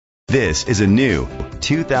This is a new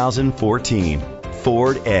 2014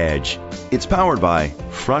 Ford Edge. It's powered by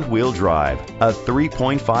front-wheel drive, a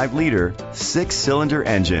 3.5-liter, 6-cylinder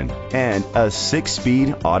engine, and a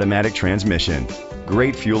 6-speed automatic transmission.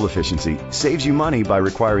 Great fuel efficiency saves you money by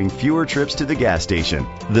requiring fewer trips to the gas station.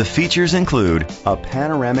 The features include a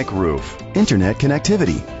panoramic roof, internet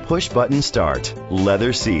connectivity, push-button start,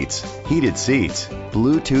 leather seats, heated seats,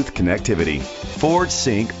 Bluetooth connectivity, Ford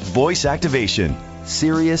Sync voice activation,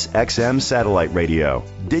 Sirius XM satellite radio,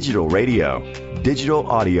 digital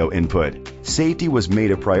audio input. Safety was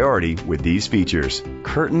made a priority with these features: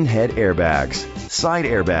 curtain head airbags, side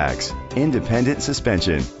airbags, independent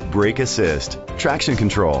suspension, brake assist, traction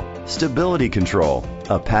control, stability control,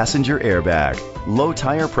 a passenger airbag, low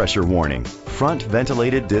tire pressure warning, front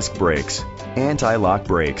ventilated disc brakes, anti-lock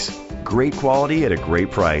brakes. Great quality at a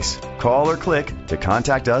great price. Call or click to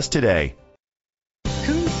contact us today.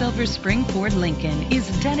 Koons Silver Spring Ford Lincoln is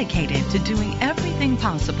dedicated to doing everything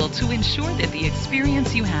possible to ensure that the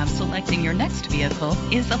experience you have selecting your next vehicle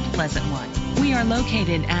is a pleasant one. We are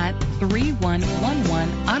located at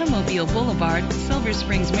 3111 Automobile Boulevard, Silver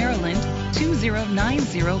Springs, Maryland,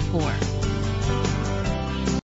 20904.